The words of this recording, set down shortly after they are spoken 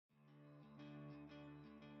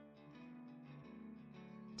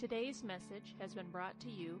Today's message has been brought to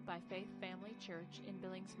you by Faith Family Church in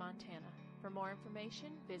Billings, Montana. For more information,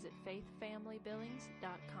 visit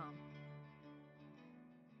faithfamilybillings.com.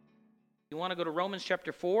 You want to go to Romans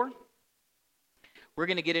chapter 4? We're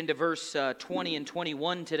going to get into verse 20 and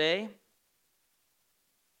 21 today.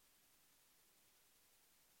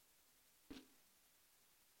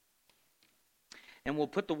 And we'll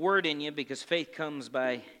put the word in you because faith comes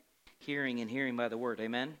by hearing and hearing by the word.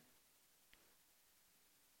 Amen?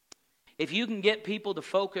 If you can get people to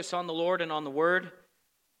focus on the Lord and on the word,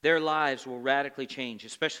 their lives will radically change,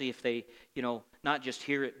 especially if they, not just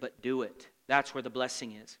hear it, but do it. That's where the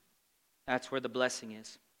blessing is. That's where the blessing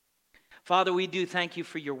is. Father, we do thank you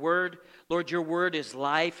for your word. Lord, your word is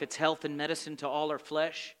life. It's health and medicine to all our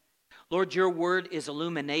flesh. Lord, your word is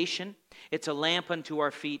illumination. It's a lamp unto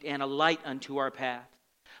our feet and a light unto our path.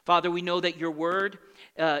 Father, we know that your word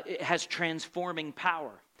has transforming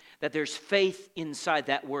power, that there's faith inside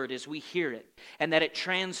that word as we hear it, and that it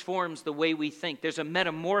transforms the way we think. There's a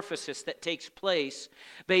metamorphosis that takes place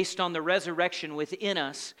based on the resurrection within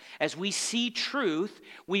us. As we see truth,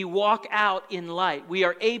 we walk out in light. We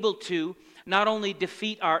are able to not only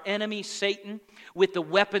defeat our enemy, Satan, with the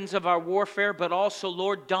weapons of our warfare, but also,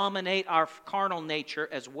 Lord, dominate our carnal nature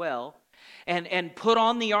as well, and put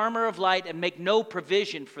on the armor of light and make no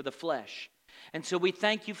provision for the flesh. And so we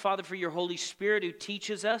thank you, Father, for your Holy Spirit who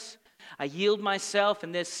teaches us. I yield myself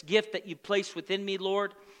and this gift that you've placed within me,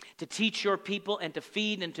 Lord, to teach your people and to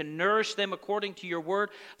feed and to nourish them according to your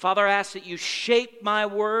word. Father, I ask that you shape my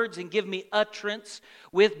words and give me utterance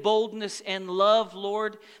with boldness and love,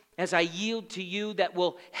 Lord, as I yield to you, that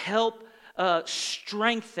will help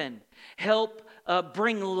strengthen, help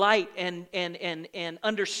bring light and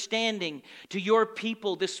understanding to your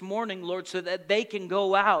people this morning, Lord, so that they can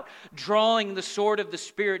go out drawing the sword of the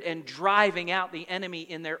Spirit and driving out the enemy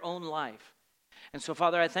in their own life. And so,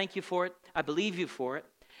 Father, I thank you for it. I believe you for it.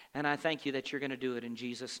 And I thank you that you're going to do it in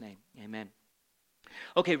Jesus' name. Amen.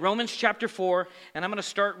 Okay, Romans chapter 4, and I'm going to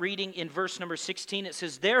start reading in verse number 16. It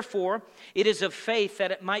says, "Therefore, it is of faith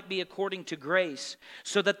that it might be according to grace,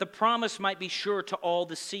 so that the promise might be sure to all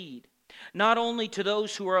the seed, not only to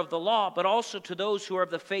those who are of the law, but also to those who are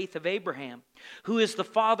of the faith of Abraham, who is the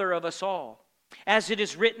father of us all. As it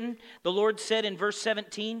is written," the Lord said in verse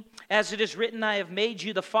 17, "As it is written, I have made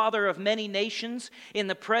you the father of many nations in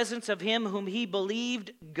the presence of him whom he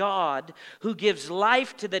believed, God, who gives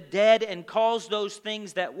life to the dead and calls those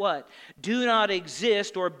things that" what? "Do not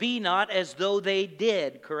exist or be not as though they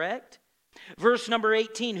did." Correct? Verse number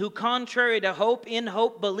 18, "Who contrary to hope, in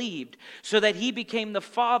hope believed, so that he became the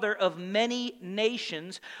father of many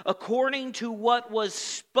nations, according to what was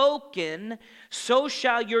spoken, so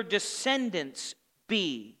shall your descendants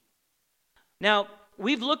be." Now,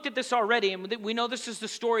 we've looked at this already, and we know this is the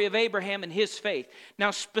story of Abraham and his faith.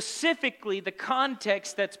 Now, specifically, the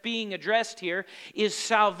context that's being addressed here is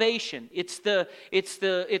salvation. It's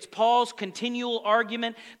Paul's continual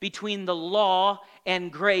argument between the law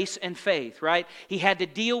and grace and faith, right? He had to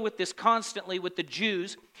deal with this constantly with the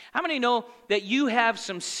Jews. How many know that you have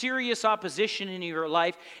some serious opposition in your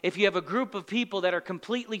life if you have a group of people that are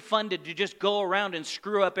completely funded to just go around and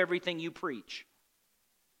screw up everything you preach?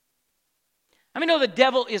 I mean, the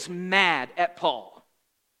devil is mad at Paul.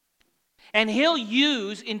 And he'll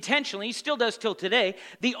use intentionally, he still does till today,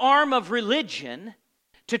 the arm of religion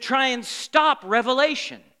to try and stop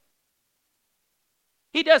revelation.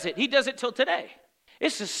 He does it. He does it till today.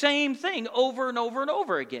 It's the same thing over and over and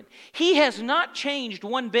over again. He has not changed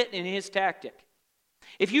one bit in his tactic.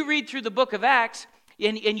 If you read through the book of Acts,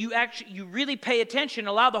 and you really pay attention,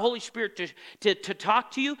 allow the Holy Spirit to talk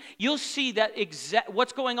to you, you'll see that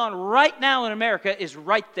what's going on right now in America is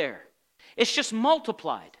right there. It's just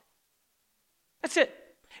multiplied. That's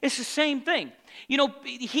it. It's the same thing.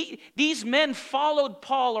 These men followed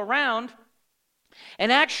Paul around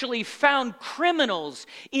and actually found criminals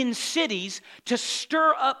in cities to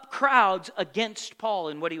stir up crowds against Paul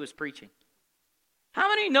and what he was preaching. How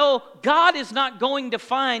many know God is not going to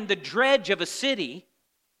find the dredge of a city,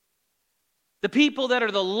 the people that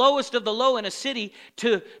are the lowest of the low in a city,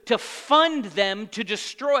 to fund them to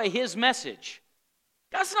destroy his message?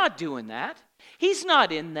 God's not doing that. He's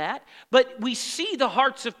not in that. But we see the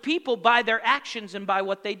hearts of people by their actions and by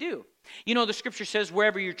what they do. The scripture says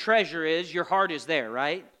wherever your treasure is, your heart is there,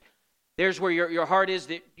 right? There's where your heart is,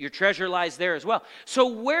 your treasure lies there as well.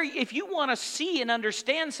 So if you want to see and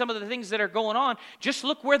understand some of the things that are going on, just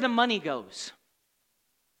look where the money goes.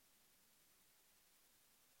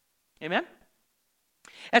 Amen?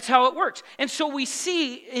 That's how it works. And so we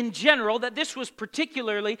see in general that this was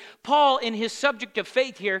particularly, Paul in his subject of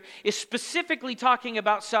faith here is specifically talking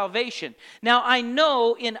about salvation. Now I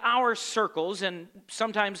know in our circles and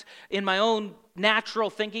sometimes in my own natural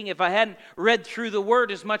thinking, if I hadn't read through the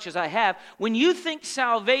Word as much as I have, when you think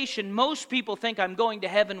salvation, most people think I'm going to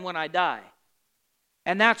heaven when I die.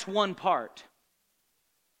 And that's one part.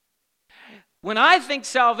 When I think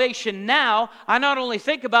salvation now, I not only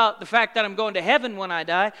think about the fact that I'm going to heaven when I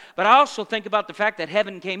die, but I also think about the fact that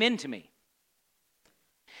heaven came into me.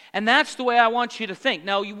 And that's the way I want you to think.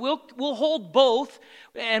 Now, we'll hold both,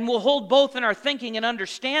 and we'll hold both in our thinking and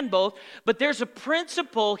understand both, but there's a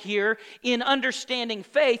principle here in understanding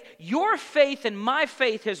faith. Your faith and my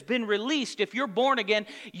faith has been released. If you're born again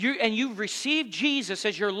and you've received Jesus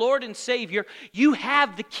as your Lord and Savior, you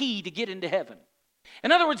have the key to get into heaven.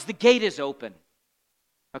 In other words, the gate is open.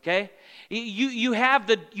 Okay? You have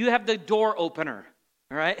the door opener.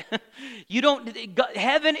 All right?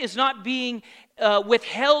 Heaven is not being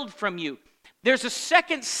withheld from you. There's a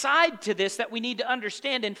second side to this that we need to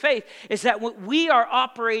understand in faith, is that we are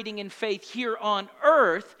operating in faith here on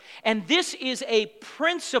earth, and this is a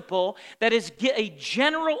principle that is a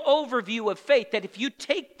general overview of faith, that if you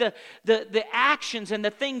take the actions and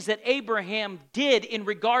the things that Abraham did in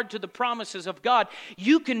regard to the promises of God,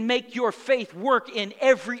 you can make your faith work in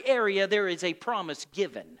every area there is a promise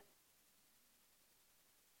given.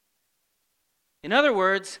 In other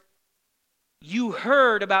words, you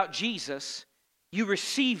heard about Jesus, you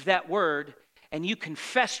received that word, and you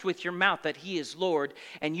confessed with your mouth that He is Lord,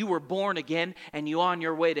 and you were born again, and you're on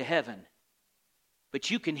your way to heaven. But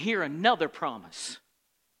you can hear another promise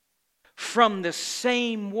from the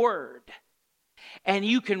same word, and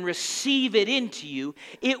you can receive it into you.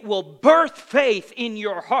 It will birth faith in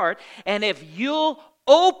your heart, and if you'll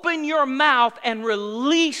open your mouth and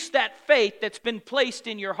release that faith that's been placed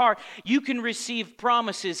in your heart, you can receive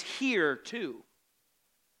promises here too.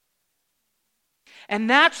 And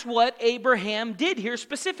that's what Abraham did here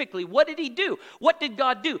specifically. What did he do? What did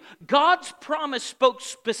God do? God's promise spoke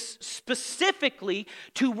specifically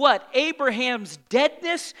to what? Abraham's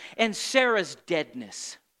deadness and Sarah's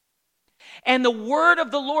deadness. And the word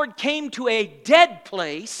of the Lord came to a dead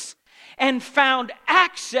place and found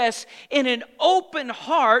access in an open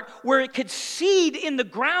heart where it could seed in the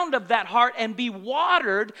ground of that heart and be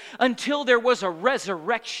watered until there was a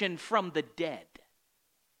resurrection from the dead.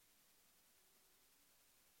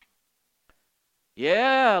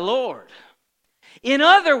 Yeah, Lord. In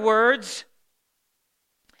other words,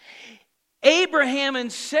 Abraham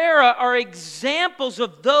and Sarah are examples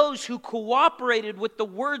of those who cooperated with the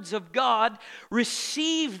words of God,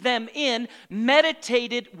 received them in,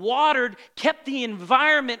 meditated, watered, kept the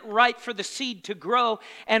environment right for the seed to grow,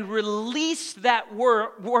 and released that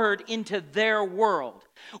word into their world.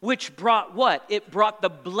 Which brought what? It brought the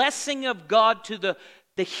blessing of God to the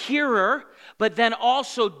hearer, but then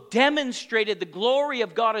also demonstrated the glory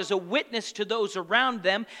of God as a witness to those around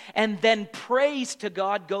them, and then praise to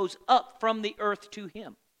God goes up from the earth to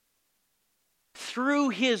him. Through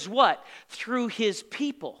his what? Through his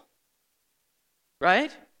people.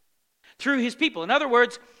 Right? Through his people. In other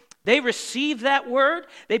words, they receive that word,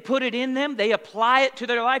 they put it in them, they apply it to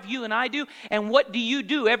their life, you and I do, and what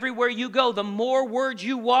do? Everywhere you go, the more words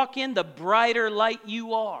you walk in, the brighter light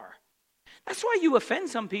you are. That's why you offend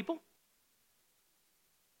some people.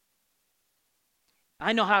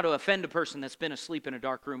 I know how to offend a person that's been asleep in a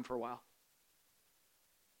dark room for a while.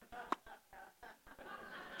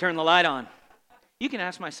 Turn the light on. You can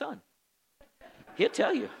ask my son. He'll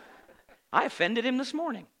tell you. I offended him this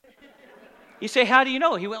morning. You say, how do you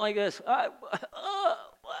know? He went like this.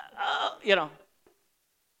 You know.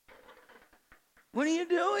 What are you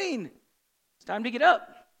doing? It's time to get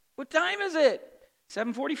up. What time is it?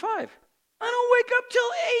 7:45. I don't wake up till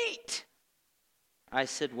 8. I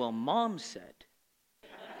said, well, Mom said.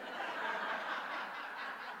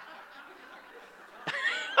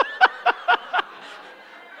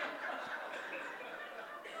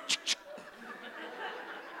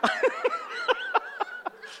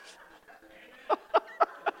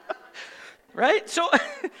 Right? So,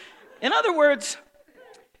 in other words,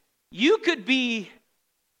 you could be,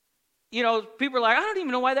 people are like, I don't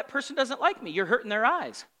even know why that person doesn't like me. You're hurting their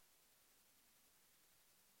eyes.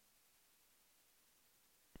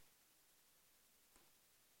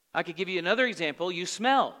 I could give you another example. You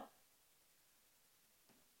smell.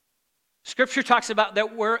 Scripture talks about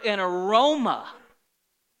that we're an aroma.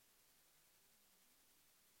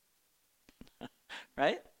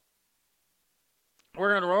 Right?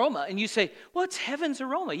 We're an aroma. And you say, well, it's heaven's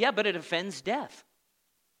aroma. Yeah, but it offends death.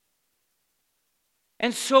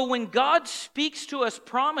 And so when God speaks to us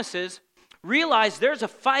promises, realize there's a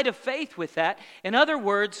fight of faith with that. In other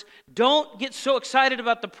words, don't get so excited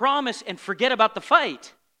about the promise and forget about the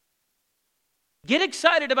fight. Get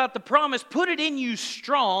excited about the promise, put it in you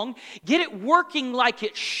strong, get it working like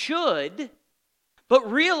it should,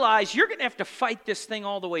 but realize you're going to have to fight this thing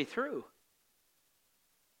all the way through.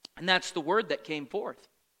 And that's the word that came forth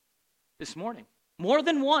this morning. More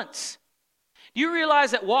than once. Do you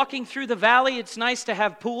realize that walking through the valley, it's nice to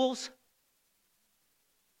have pools?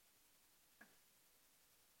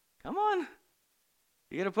 Come on.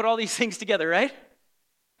 You're going to put all these things together, right?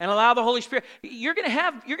 And allow the Holy Spirit. You're going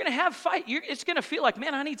to have fight. It's going to feel like,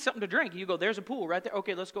 man, I need something to drink. You go, there's a pool right there.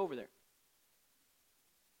 Okay, let's go over there.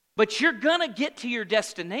 But you're going to get to your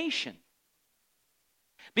destination.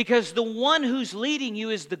 Because the one who's leading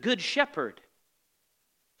you is the good shepherd.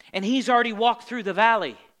 And he's already walked through the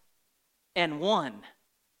valley and won.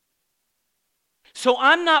 So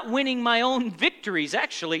I'm not winning my own victories.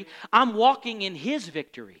 Actually, I'm walking in his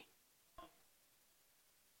victory.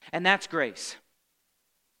 And that's grace.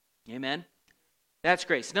 Amen? That's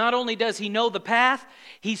grace. Not only does he know the path,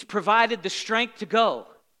 he's provided the strength to go.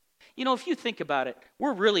 You know, if you think about it,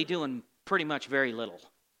 we're really doing pretty much very little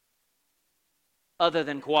other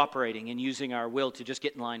than cooperating and using our will to just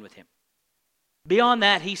get in line with him. Beyond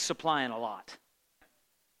that, he's supplying a lot.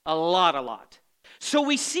 A lot. So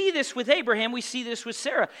we see this with Abraham, we see this with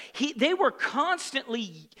Sarah. They were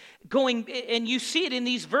constantly going, and you see it in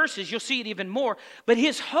these verses, you'll see it even more, but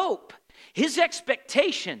his hope, his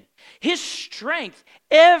expectation, his strength,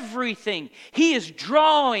 everything, he is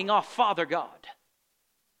drawing off Father God.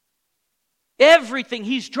 Everything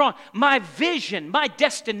he's drawn, my vision, my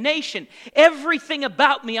destination, everything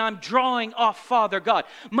about me I'm drawing off Father God.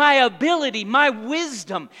 My ability, my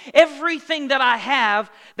wisdom, everything that I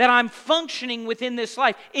have that I'm functioning within this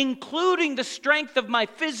life, including the strength of my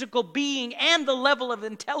physical being and the level of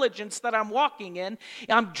intelligence that I'm walking in,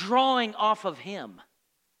 I'm drawing off of him.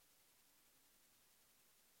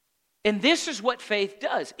 And this is what faith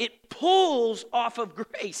does. It pulls off of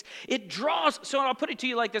grace. It draws. So I'll put it to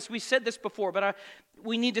you like this. We said this before, but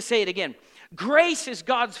we need to say it again. Grace is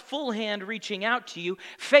God's full hand reaching out to you.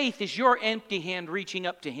 Faith is your empty hand reaching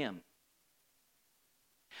up to him.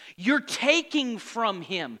 You're taking from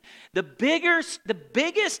him. The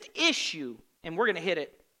biggest issue, and we're going to hit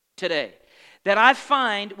it today, that I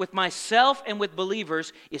find with myself and with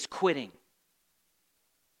believers is quitting.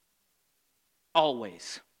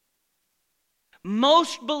 Always.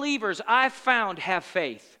 Most believers I've found have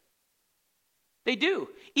faith. They do.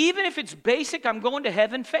 Even if it's basic, I'm going to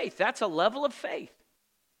heaven faith. That's a level of faith.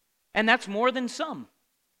 And that's more than some.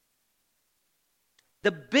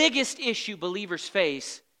 The biggest issue believers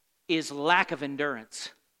face is lack of endurance.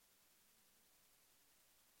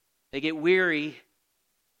 They get weary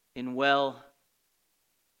in well.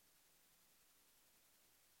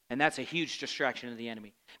 And that's a huge distraction of the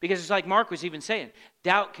enemy. Because it's like Mark was even saying,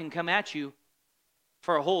 doubt can come at you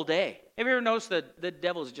for a whole day. Have you ever noticed that the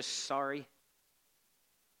devil is just sorry?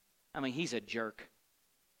 I mean, he's a jerk.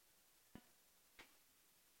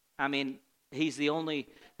 I mean, he's the only,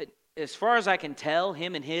 as far as I can tell,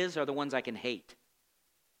 him and his are the ones I can hate.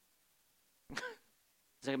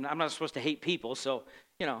 I'm not supposed to hate people, so,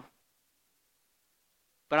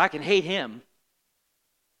 but I can hate him.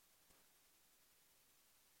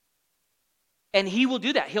 And he will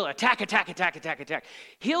do that. He'll attack.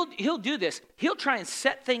 He'll do this. He'll try and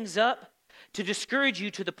set things up to discourage you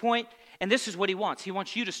to the point, and this is what he wants. He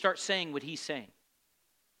wants you to start saying what he's saying.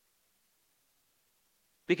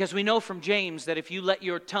 Because we know from James that if you let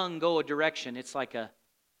your tongue go a direction, it's like a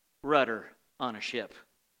rudder on a ship.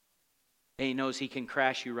 And he knows he can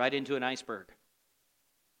crash you right into an iceberg.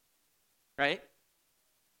 Right?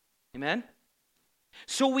 Amen?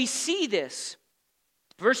 So we see this.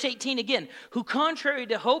 Verse 18 again, who contrary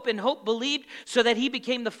to hope and hope believed, so that he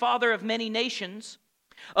became the father of many nations.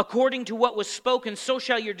 According to what was spoken, so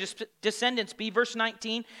shall your descendants be. Verse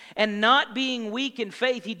 19, and not being weak in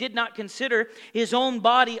faith, he did not consider his own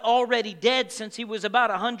body already dead since he was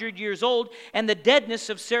about 100 years old, and the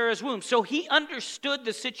deadness of Sarah's womb. So he understood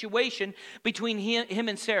the situation between him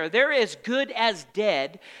and Sarah. They're as good as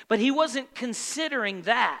dead, but he wasn't considering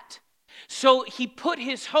that. So he put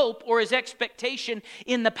his hope or his expectation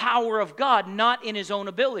in the power of God, not in his own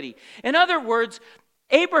ability. In other words,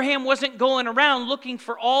 Abraham wasn't going around looking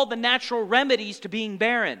for all the natural remedies to being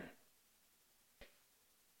barren.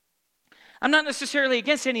 I'm not necessarily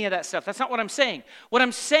against any of that stuff. That's not what I'm saying. What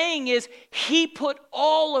I'm saying is he put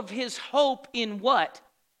all of his hope in what?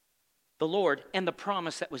 The Lord and the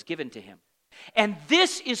promise that was given to him. And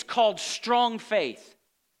this is called strong faith.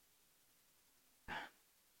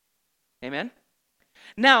 Amen?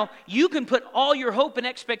 Now, you can put all your hope and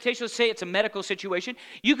expectation, let's say it's a medical situation,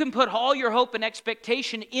 you can put all your hope and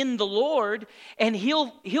expectation in the Lord, and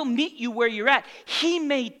He'll meet you where you're at. He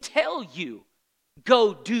may tell you,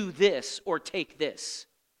 go do this or take this.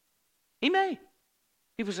 He may.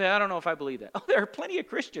 People say, I don't know if I believe that. Oh, there are plenty of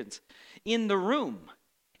Christians in the room.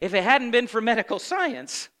 If it hadn't been for medical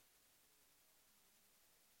science,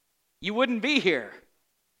 you wouldn't be here.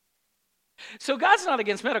 So God's not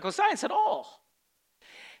against medical science at all.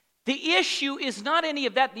 The issue is not any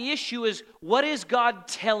of that. The issue is, what is God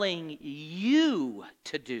telling you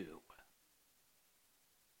to do?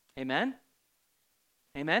 Amen?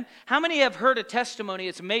 Amen? How many have heard a testimony?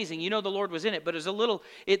 It's amazing. You know the Lord was in it, but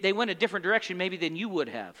they went a different direction maybe than you would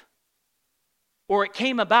have. Or it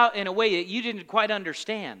came about in a way that you didn't quite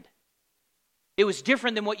understand. It was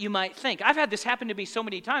different than what you might think. I've had this happen to me so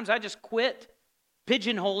many times, I just quit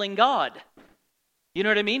pigeonholing God. You know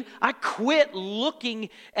what I mean? I quit looking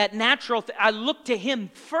at natural I look to Him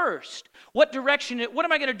first. What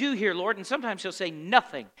am I going to do here, Lord? And sometimes He'll say,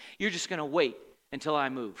 nothing. You're just going to wait until I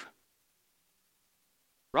move.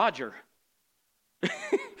 Roger.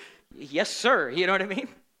 Yes, sir. You know what I mean?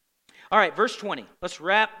 All right, verse 20. Let's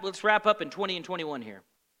wrap up in 20 and 21 here.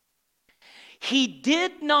 He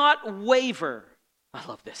did not waver. I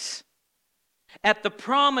love this. At the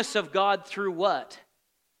promise of God through what?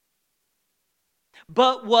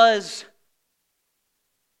 But was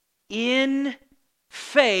in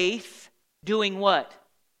faith doing what?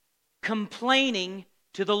 Complaining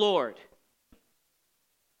to the Lord.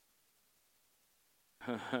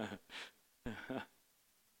 Come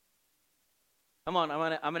on,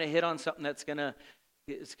 I'm gonna hit on something that's gonna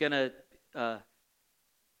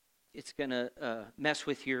mess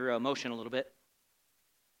with your emotion a little bit.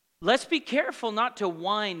 Let's be careful not to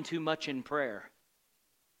whine too much in prayer.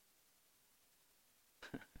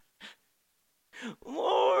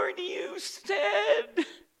 Lord, you said.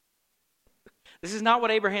 This is not what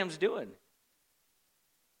Abraham's doing.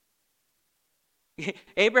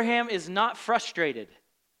 Abraham is not frustrated.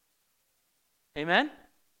 Amen?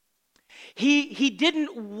 He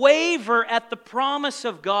didn't waver at the promise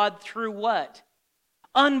of God through what?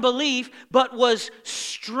 Unbelief, but was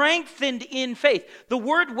strengthened in faith. The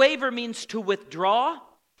word waver means to withdraw.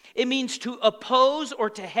 It means to oppose or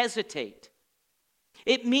to hesitate.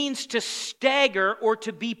 It means to stagger or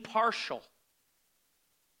to be partial.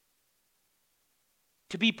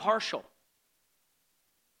 To be partial.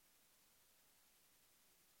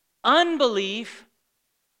 Unbelief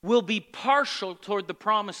will be partial toward the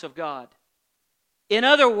promise of God. In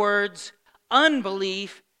other words,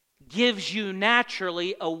 unbelief gives you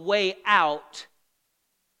naturally a way out.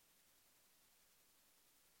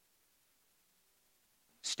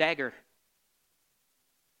 Stagger.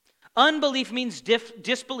 Unbelief means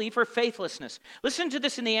disbelief or faithlessness. Listen to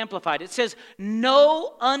this in the Amplified. It says,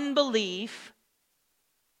 no unbelief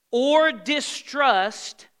or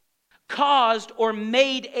distrust caused or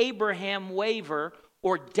made Abraham waver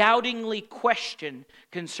or doubtingly question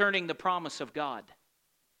concerning the promise of God.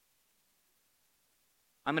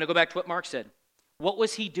 I'm going to go back to what Mark said. What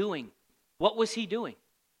was he doing? What was he doing?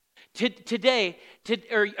 Tuesday,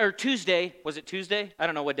 was it Tuesday? I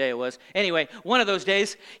don't know what day it was. Anyway, one of those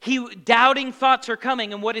days, doubting thoughts are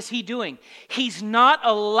coming, and what is he doing? He's not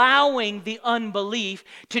allowing the unbelief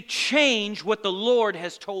to change what the Lord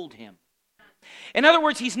has told him. In other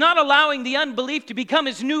words, he's not allowing the unbelief to become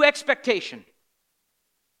his new expectation.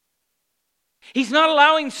 He's not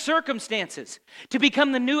allowing circumstances to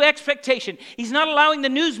become the new expectation. He's not allowing the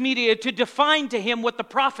news media to define to him what the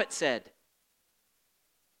prophet said.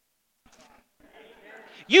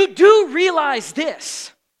 You do realize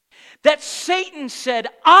this, that Satan said,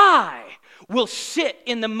 I will sit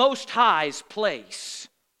in the Most High's place.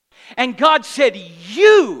 And God said,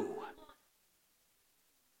 you.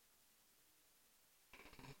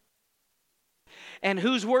 And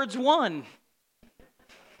whose words won?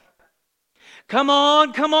 Come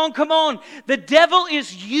on, come on, come on. The devil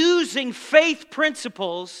is using faith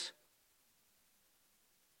principles.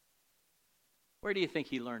 Where do you think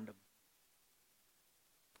he learned them?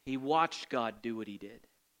 He watched God do what he did.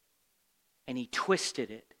 And he twisted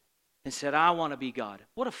it and said, I want to be God.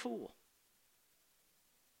 What a fool.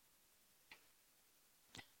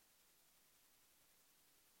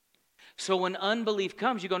 So when unbelief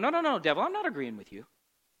comes, you go, no, devil, I'm not agreeing with you.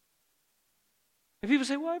 And people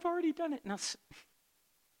say, well, I've already done it. No,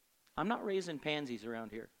 I'm not raising pansies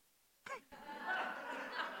around here.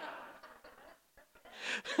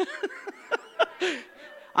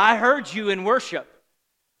 I heard you in worship.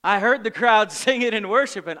 I heard the crowd sing it in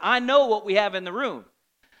worship, and I know what we have in the room.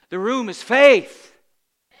 The room is faith.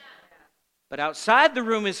 But outside the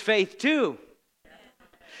room is faith too.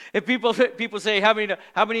 If people say, how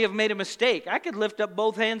many have made a mistake? I could lift up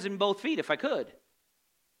both hands and both feet if I could.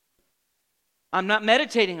 I'm not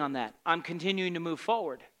meditating on that. I'm continuing to move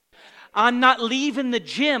forward. I'm not leaving the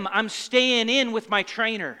gym. I'm staying in with my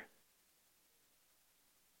trainer.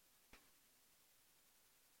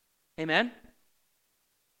 Amen?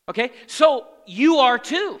 Okay, so you are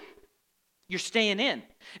too. You're staying in.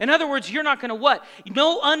 In other words, you're not going to what?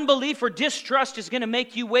 No unbelief or distrust is going to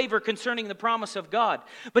make you waver concerning the promise of God.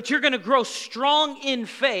 But you're going to grow strong in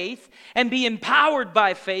faith and be empowered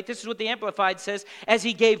by faith. This is what the Amplified says, as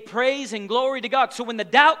he gave praise and glory to God. So when the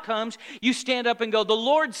doubt comes, you stand up and go, the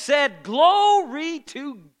Lord said, glory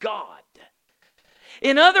to God.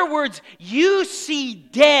 In other words, you see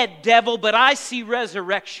dead, devil, but I see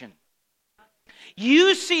resurrection.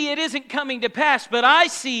 You see it isn't coming to pass, but I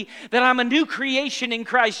see that I'm a new creation in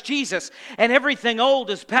Christ Jesus, and everything old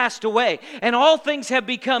has passed away, and all things have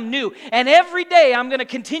become new. And every day I'm going to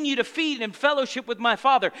continue to feed and fellowship with my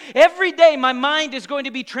Father. Every day my mind is going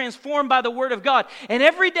to be transformed by the Word of God. And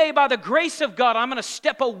every day by the grace of God, I'm going to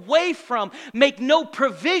step away from, make no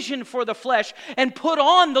provision for the flesh, and put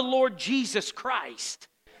on the Lord Jesus Christ.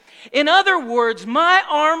 In other words, my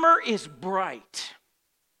armor is bright.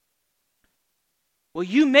 Well,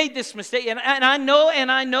 you made this mistake, and I know,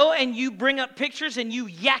 and you bring up pictures, and you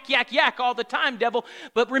yak all the time, devil.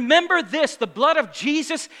 But remember this, the blood of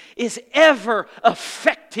Jesus is ever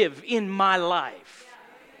effective in my life.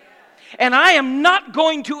 And I am not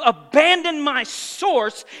going to abandon my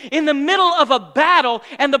source in the middle of a battle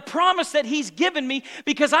and the promise that He's given me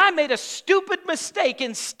because I made a stupid mistake.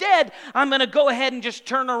 Instead, I'm going to go ahead and just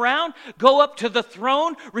turn around, go up to the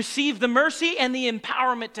throne, receive the mercy and the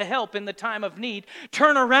empowerment to help in the time of need,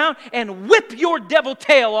 turn around and whip your devil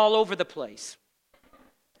tail all over the place.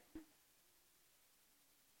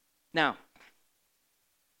 Now,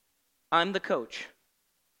 I'm the coach.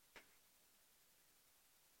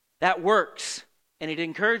 That works, and it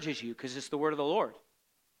encourages you because it's the word of the Lord.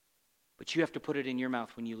 But you have to put it in your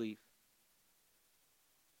mouth when you leave.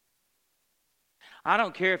 I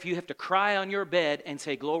don't care if you have to cry on your bed and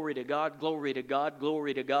say, glory to God, glory to God,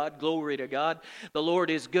 glory to God, glory to God. The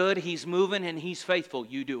Lord is good, He's moving, and He's faithful.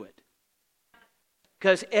 You do it.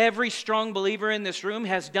 Because every strong believer in this room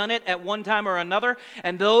has done it at one time or another,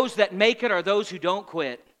 and those that make it are those who don't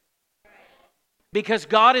quit. Because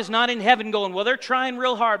God is not in heaven going, well, they're trying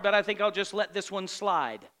real hard, but I think I'll just let this one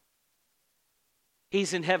slide.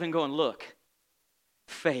 He's in heaven going, look,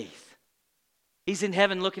 faith. He's in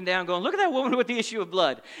heaven looking down going, look at that woman with the issue of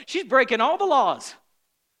blood. She's breaking all the laws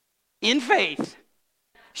in faith.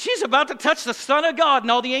 She's about to touch the Son of God,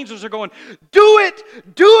 and all the angels are going, do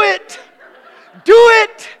it, do it, do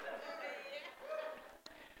it.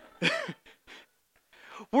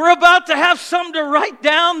 We're about to have something to write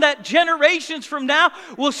down that generations from now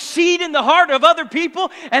will seed in the heart of other people,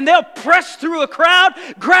 and they'll press through a crowd,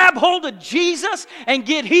 grab hold of Jesus, and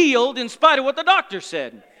get healed in spite of what the doctor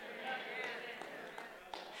said.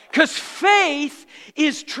 Because faith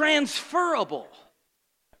is transferable.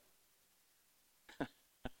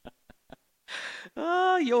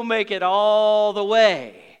 Oh, you'll make it all the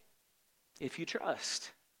way if you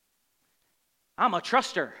trust. I'm a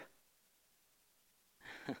truster.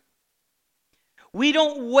 We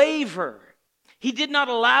don't waver. He did not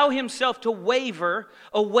allow himself to waver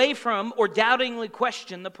away from or doubtingly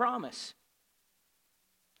question the promise.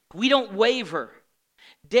 We don't waver.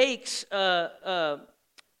 Dake's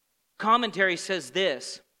commentary says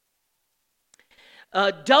this.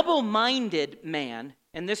 A double-minded man,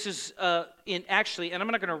 and this is and I'm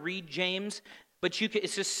not going to read James, but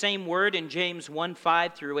it's the same word in James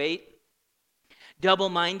 1:5 through 8.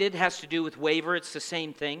 Double-minded has to do with waver. It's the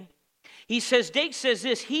same thing. Dake says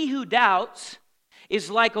this, he who doubts is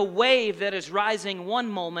like a wave that is rising one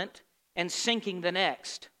moment and sinking the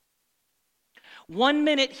next. 1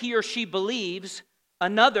 minute he or she believes,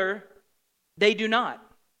 another they do not.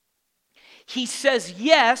 He says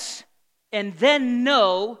yes and then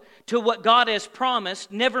no to what God has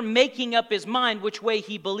promised, never making up his mind which way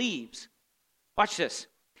he believes. Watch this.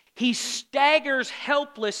 He staggers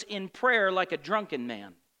helpless in prayer like a drunken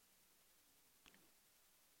man.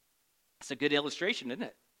 It's a good illustration, isn't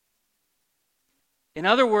it? In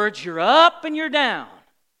other words, you're up and you're down.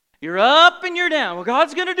 You're up and you're down. Well,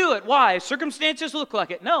 God's going to do it. Why? Circumstances look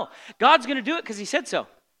like it. No, God's going to do it because He said so.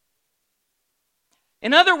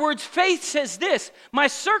 In other words, faith says this, my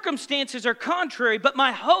circumstances are contrary, but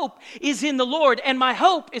my hope is in the Lord, and my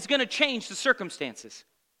hope is going to change the circumstances.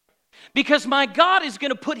 Because my God is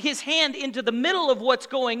going to put his hand into the middle of what's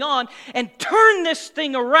going on and turn this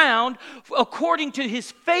thing around according to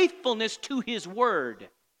his faithfulness to his word.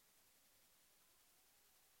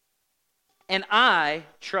 And I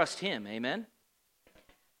trust him. Amen?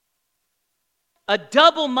 A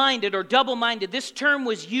double-minded, this term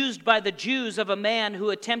was used by the Jews of a man who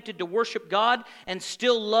attempted to worship God and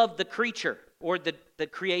still loved the creature, or the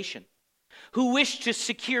creation, who wished to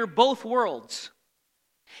secure both worlds.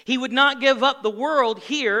 He would not give up the world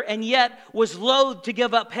here and yet was loath to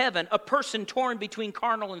give up heaven, a person torn between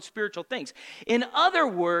carnal and spiritual things. In other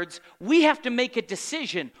words, we have to make a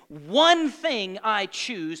decision. One thing I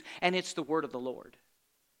choose, and it's the word of the Lord.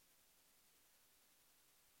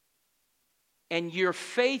 And your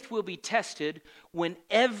faith will be tested when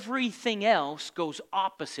everything else goes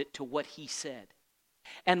opposite to what he said.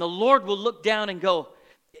 And the Lord will look down and go,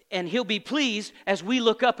 and he'll be pleased as we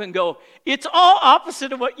look up and go, it's all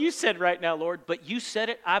opposite of what you said right now, Lord. But you said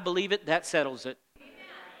it, I believe it, that settles it. Amen.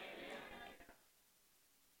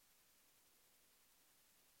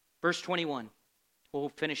 Verse 21, we'll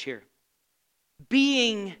finish here.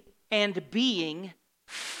 Being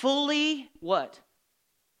fully what?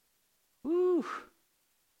 Woo.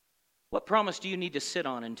 What promise do you need to sit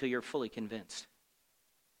on until you're fully convinced?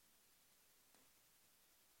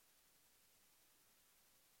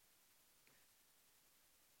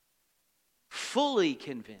 Fully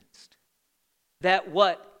convinced that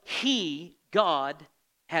what he, God,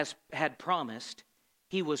 had promised,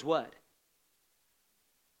 he was what?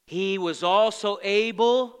 He was also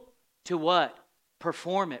able to what?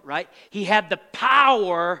 Perform it, right? He had the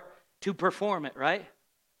power to perform it, right?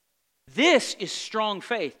 This is strong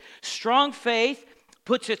faith. Strong faith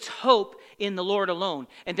puts its hope in the Lord alone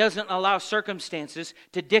and doesn't allow circumstances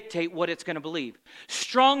to dictate what it's going to believe.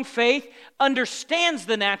 Strong faith understands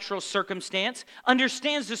the natural circumstance,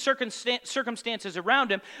 understands the circumstances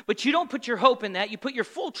around him, but you don't put your hope in that. You put your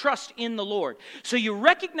full trust in the Lord. So you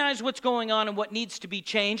recognize what's going on and what needs to be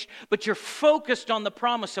changed, but you're focused on the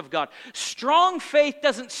promise of God. Strong faith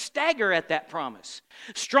doesn't stagger at that promise.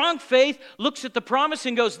 Strong faith looks at the promise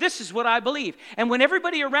and goes, this is what I believe. And when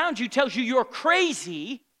everybody around you tells you you're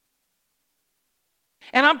crazy,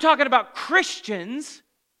 and I'm talking about Christians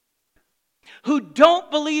who don't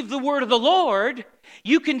believe the word of the Lord,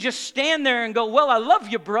 you can just stand there and go, well, I love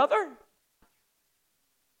you, brother,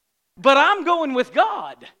 but I'm going with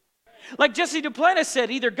God. Like Jesse Duplantis said,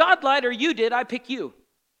 either God lied or you did, I pick you.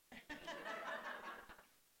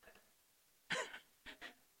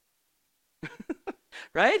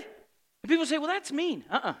 Right? And people say, well, that's mean.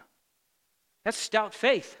 That's stout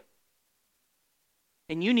faith.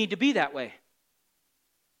 And you need to be that way.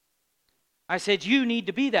 I said, you need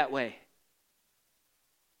to be that way.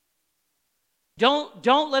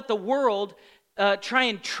 Don't let the world try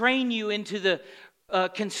and train you into the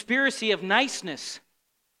conspiracy of niceness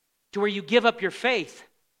to where you give up your faith.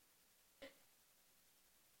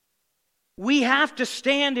 We have to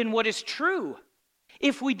stand in what is true.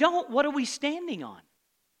 If we don't, what are we standing on?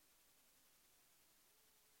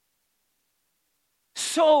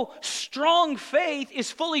 So strong faith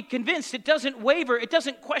is fully convinced. It doesn't waver. It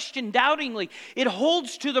doesn't question doubtingly. It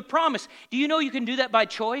holds to the promise. Do you know you can do that by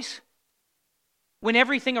choice? When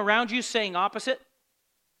everything around you is saying opposite?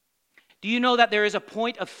 Do you know that there is a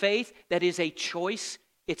point of faith that is a choice?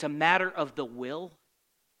 It's a matter of the will.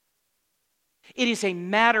 It is a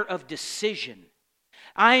matter of decision.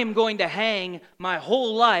 I am going to hang my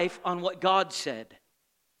whole life on what God said.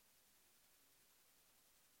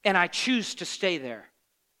 And I choose to stay there.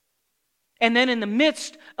 And then in the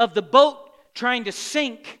midst of the boat trying to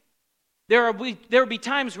sink, there will be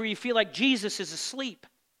times where you feel like Jesus is asleep.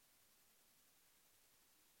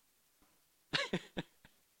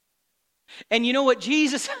 And you know what?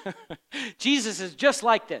 Jesus is just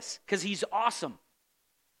like this because he's awesome.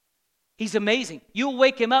 He's amazing. You'll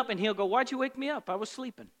wake him up and he'll go, why'd you wake me up? I was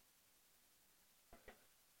sleeping.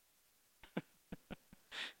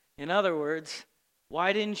 In other words,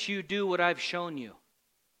 why didn't you do what I've shown you?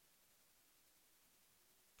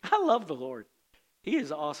 I love the Lord. He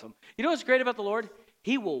is awesome. You know what's great about the Lord?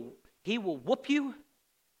 He will whoop you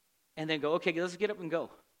and then go, okay, let's get up and go.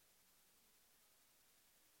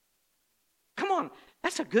 Come on,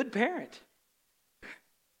 that's a good parent.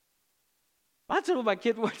 I told my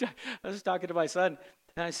kid one time, I was talking to my son,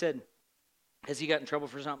 and I said, has he got in trouble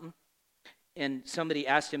for something? And somebody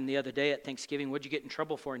asked him the other day at Thanksgiving, what'd you get in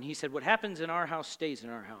trouble for? And he said, what happens in our house stays in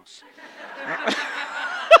our house.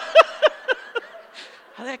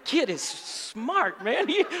 That kid is smart, man.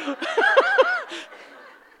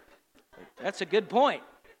 That's a good point.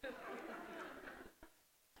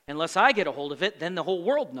 Unless I get a hold of it, then the whole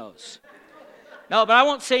world knows. No, but I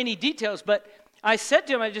won't say any details. But I said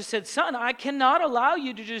to him, I just said, son, I cannot allow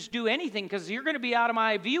you to just do anything because you're going to be out of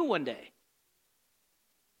my view one day.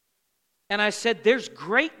 And I said, there's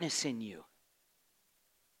greatness in you.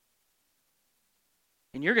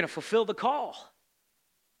 And you're going to fulfill the call.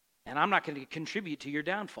 And I'm not going to contribute to your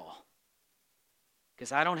downfall.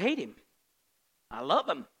 Because I don't hate him. I love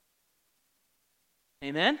him.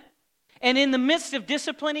 Amen? And in the midst of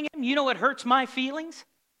disciplining him, you know what hurts my feelings?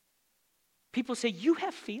 People say, you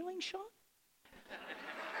have feelings, Sean?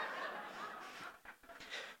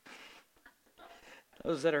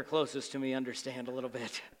 Those that are closest to me understand a little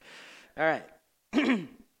bit. All right.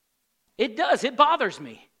 It does. It bothers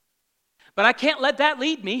me. But I can't let that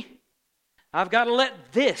lead me. I've got to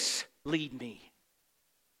let this lead me.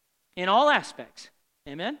 In all aspects.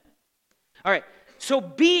 Amen? All right. So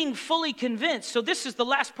being fully convinced. So this is the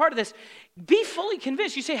last part of this. Be fully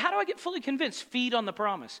convinced. You say, how do I get fully convinced? Feed on the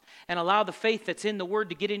promise. And allow the faith that's in the Word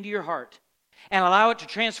to get into your heart. And allow it to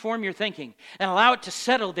transform your thinking. And allow it to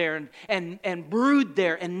settle there and brood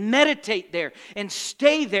there and meditate there and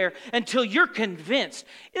stay there until you're convinced.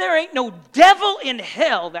 There ain't no devil in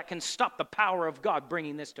hell that can stop the power of God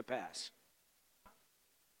bringing this to pass.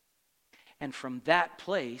 And from that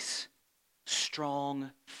place,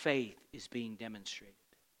 strong faith is being demonstrated.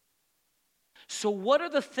 So what are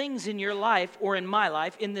the things in your life or in my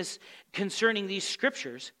life in this concerning these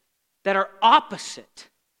scriptures that are opposite?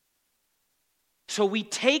 So we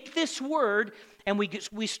take this word and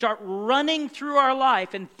we start running through our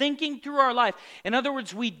life and thinking through our life. In other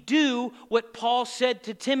words, we do what Paul said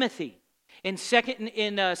to Timothy in 2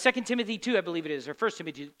 Timothy 2, I believe it is, or 1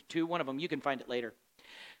 Timothy 2, one of them. You can find it later.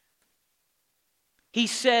 He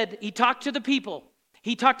said, he talked to the people.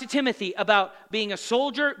 He talked to Timothy about being a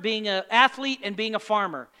soldier, being an athlete, and being a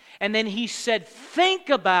farmer. And then he said, think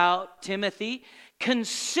about, Timothy,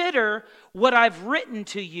 consider what I've written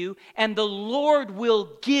to you, and the Lord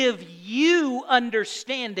will give you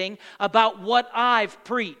understanding about what I've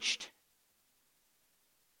preached.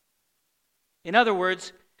 In other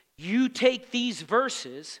words, you take these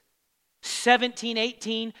verses, 17,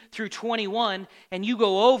 18 through 21, and you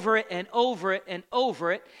go over it and over it and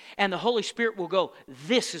over it, and the Holy Spirit will go,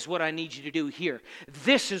 this is what I need you to do here.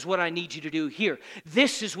 This is what I need you to do here.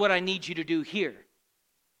 This is what I need you to do here.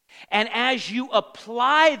 And as you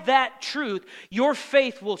apply that truth, your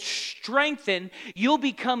faith will strengthen. You'll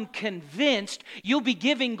become convinced. You'll be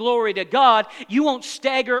giving glory to God. You won't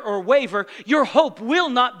stagger or waver. Your hope will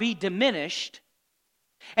not be diminished.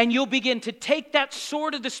 And you'll begin to take that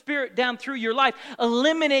sword of the Spirit down through your life,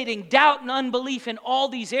 eliminating doubt and unbelief in all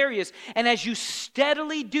these areas. And as you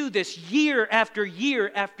steadily do this year after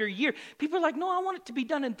year after year, people are like, no, I want it to be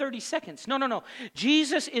done in 30 seconds. No.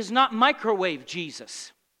 Jesus is not microwave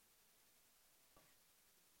Jesus.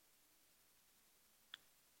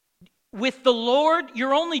 With the Lord,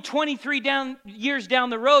 you're only 23 years down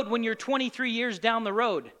the road when you're 23 years down the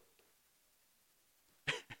road.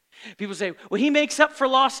 People say, well, he makes up for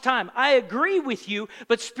lost time. I agree with you,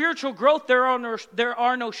 but spiritual growth, there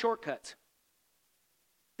are no shortcuts.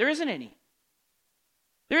 There isn't any.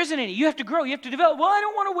 There isn't any. You have to grow. You have to develop. Well, I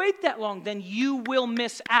don't want to wait that long. Then you will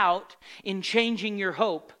miss out in changing your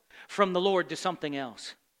hope from the Lord to something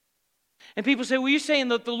else. And people say, well, you're saying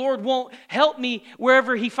that the Lord won't help me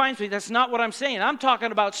wherever he finds me. That's not what I'm saying. I'm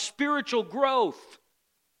talking about spiritual growth.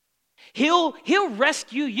 He'll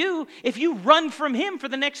rescue you if you run from him for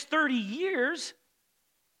the next 30 years.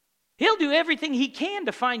 He'll do everything he can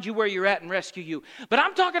to find you where you're at and rescue you. But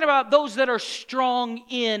I'm talking about those that are strong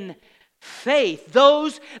in faith.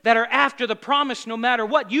 Those that are after the promise no matter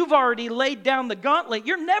what. You've already laid down the gauntlet.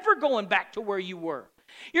 You're never going back to where you were.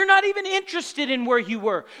 You're not even interested in where you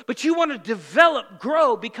were, but you want to develop,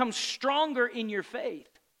 grow, become stronger in your faith.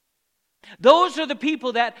 Those are the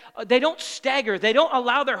people that they don't stagger. They don't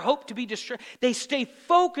allow their hope to be distracted. They stay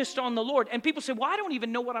focused on the Lord. And people say, well, I don't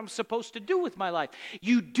even know what I'm supposed to do with my life.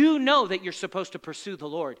 You do know that you're supposed to pursue the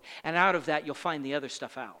Lord. And out of that, you'll find the other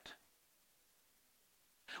stuff out.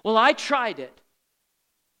 Well, I tried it.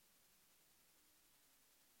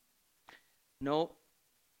 No.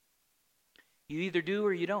 You either do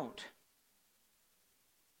or you don't.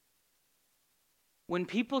 When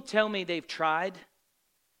people tell me they've tried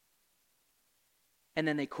and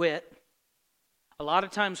then they quit, a lot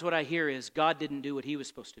of times what I hear is God didn't do what he was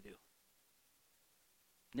supposed to do.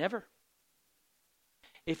 Never.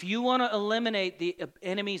 If you want to eliminate the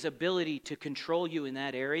enemy's ability to control you in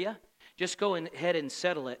that area, just go ahead and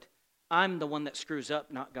settle it. I'm the one that screws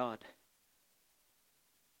up, not God.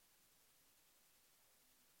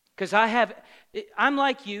 Because I'm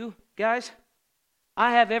like you, guys.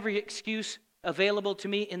 I have every excuse available to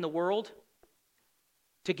me in the world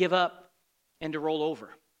to give up and to roll over.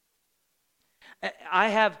 I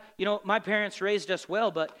have, my parents raised us well,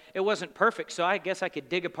 but it wasn't perfect, so I guess I could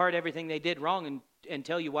dig apart everything they did wrong and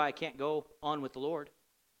tell you why I can't go on with the Lord.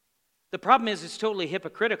 The problem is it's totally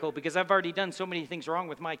hypocritical because I've already done so many things wrong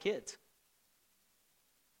with my kids.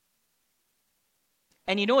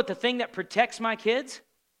 And you know what the thing that protects my kids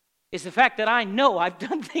is the fact that I know I've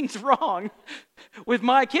done things wrong with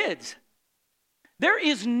my kids. There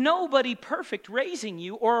is nobody perfect raising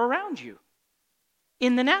you or around you.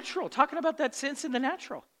 In the natural, talking about that sense in the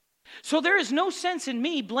natural. So there is no sense in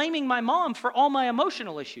me blaming my mom for all my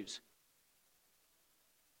emotional issues.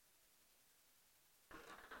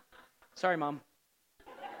 Sorry, Mom.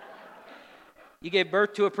 You gave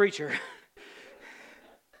birth to a preacher.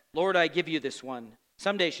 Lord, I give you this one.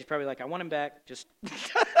 Someday she's probably like, I want him back. Just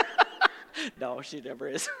no, she never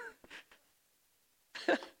is.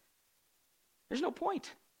 There's no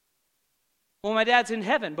point. Well, my dad's in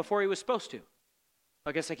heaven before he was supposed to.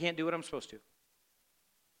 I guess I can't do what I'm supposed to.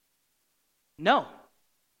 No.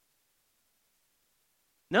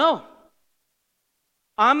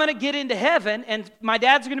 I'm going to get into heaven, and my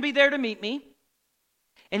dad's going to be there to meet me,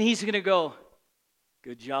 and he's going to go,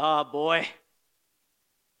 good job, boy.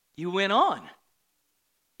 You went on.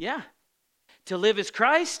 Yeah. To live as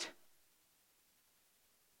Christ.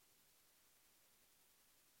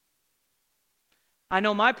 I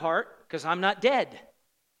know my part because I'm not dead.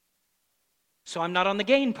 So I'm not on the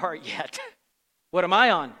gain part yet. What am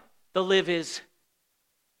I on? The live is.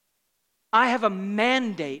 I have a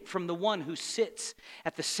mandate from the one who sits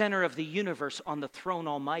at the center of the universe on the throne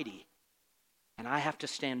almighty. And I have to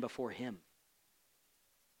stand before him.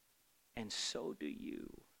 And so do you.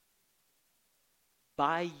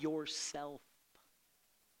 By yourself.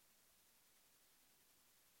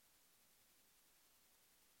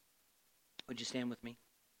 Would you stand with me?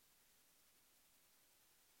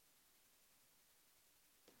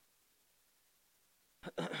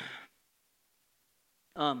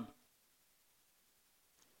 I'm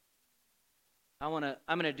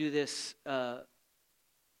gonna do this.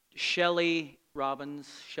 Shelly Robbins.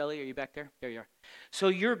 Shelly, are you back there? There you are. So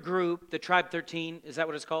your group, the Tribe 13, is that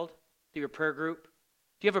what it's called? Your prayer group?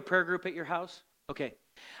 Do you have a prayer group at your house? Okay.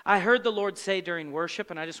 I heard the Lord say during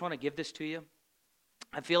worship, and I just want to give this to you.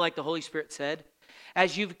 I feel like the Holy Spirit said,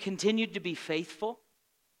 as you've continued to be faithful,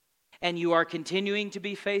 and you are continuing to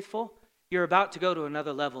be faithful, you're about to go to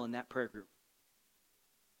another level in that prayer group.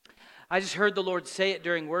 I just heard the Lord say it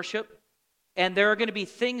during worship, and there are going to be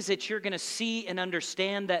things that you're going to see and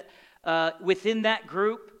understand that within that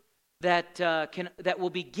group that will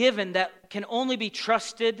be given that can only be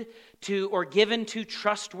trusted to or given to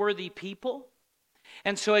trustworthy people.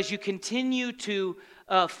 And so as you continue to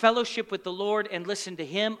fellowship with the Lord and listen to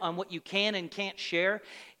Him on what you can and can't share,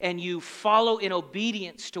 and you follow in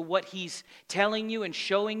obedience to what He's telling you and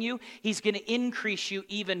showing you, He's going to increase you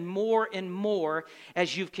even more and more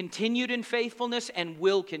as you've continued in faithfulness and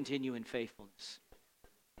will continue in faithfulness.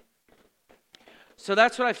 So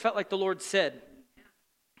that's what I felt like the Lord said.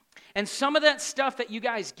 And some of that stuff that you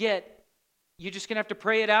guys get, you're just going to have to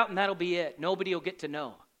pray it out and that'll be it. Nobody will get to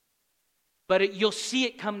know. But you'll see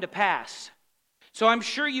it come to pass. So I'm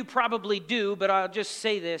sure you probably do, but I'll just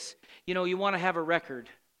say this. You know, you want to have a record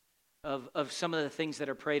of some of the things that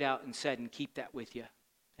are prayed out and said and keep that with you.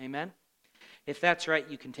 Amen? If that's right,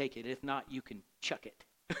 you can take it. If not, you can chuck it.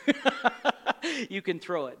 You can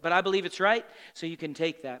throw it. But I believe it's right, so you can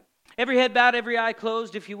take that. Every head bowed, every eye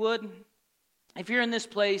closed, if you would. If you're in this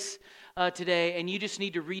place today and you just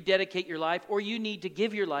need to rededicate your life or you need to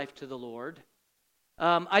give your life to the Lord,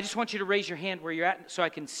 I just want you to raise your hand where you're at so I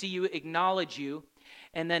can see you, acknowledge you,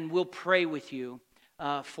 and then we'll pray with you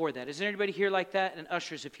for that. Is there anybody here like that? And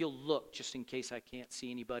ushers, if you'll look, just in case I can't see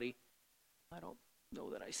anybody. I don't know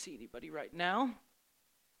that I see anybody right now.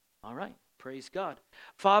 All right, praise God.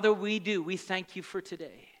 Father, we thank you for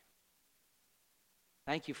today.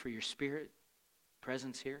 Thank you for your Spirit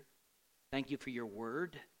presence here. Thank you for your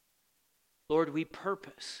word. Lord, we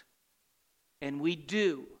purpose and we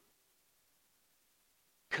do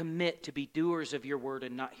commit to be doers of your word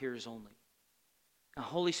and not hearers only. Now,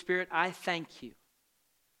 Holy Spirit, I thank you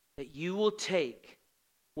that you will take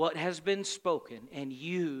what has been spoken and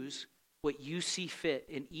use what you see fit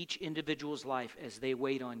in each individual's life as they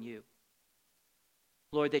wait on you.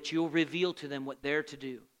 Lord, that you'll reveal to them what they're to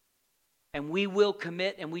do. And we will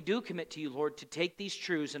commit, and we do commit to you, Lord, to take these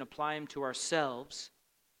truths and apply them to ourselves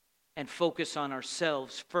and focus on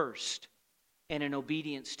ourselves first and in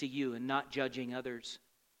obedience to you and not judging others.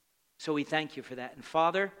 So we thank you for that. And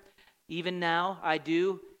Father, even now I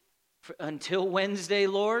do Until Wednesday,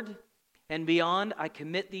 Lord, and beyond, I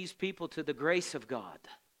commit these people to the grace of God.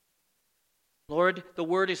 Lord, the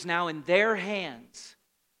word is now in their hands.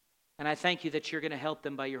 And I thank you that you're going to help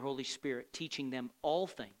them by your Holy Spirit, teaching them all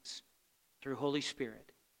things through Holy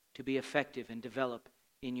Spirit to be effective and develop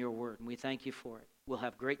in your word. And we thank you for it. We'll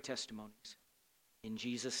have great testimonies. In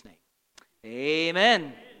Jesus' name.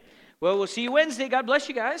 Amen. Well, we'll see you Wednesday. God bless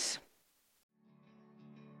you guys.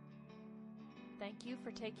 Thank you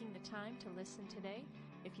for taking the time to listen today.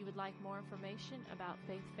 If you would like more information about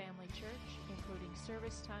Faith Family Church, including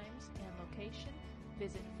service times and location,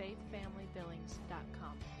 visit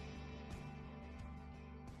faithfamilybillings.com.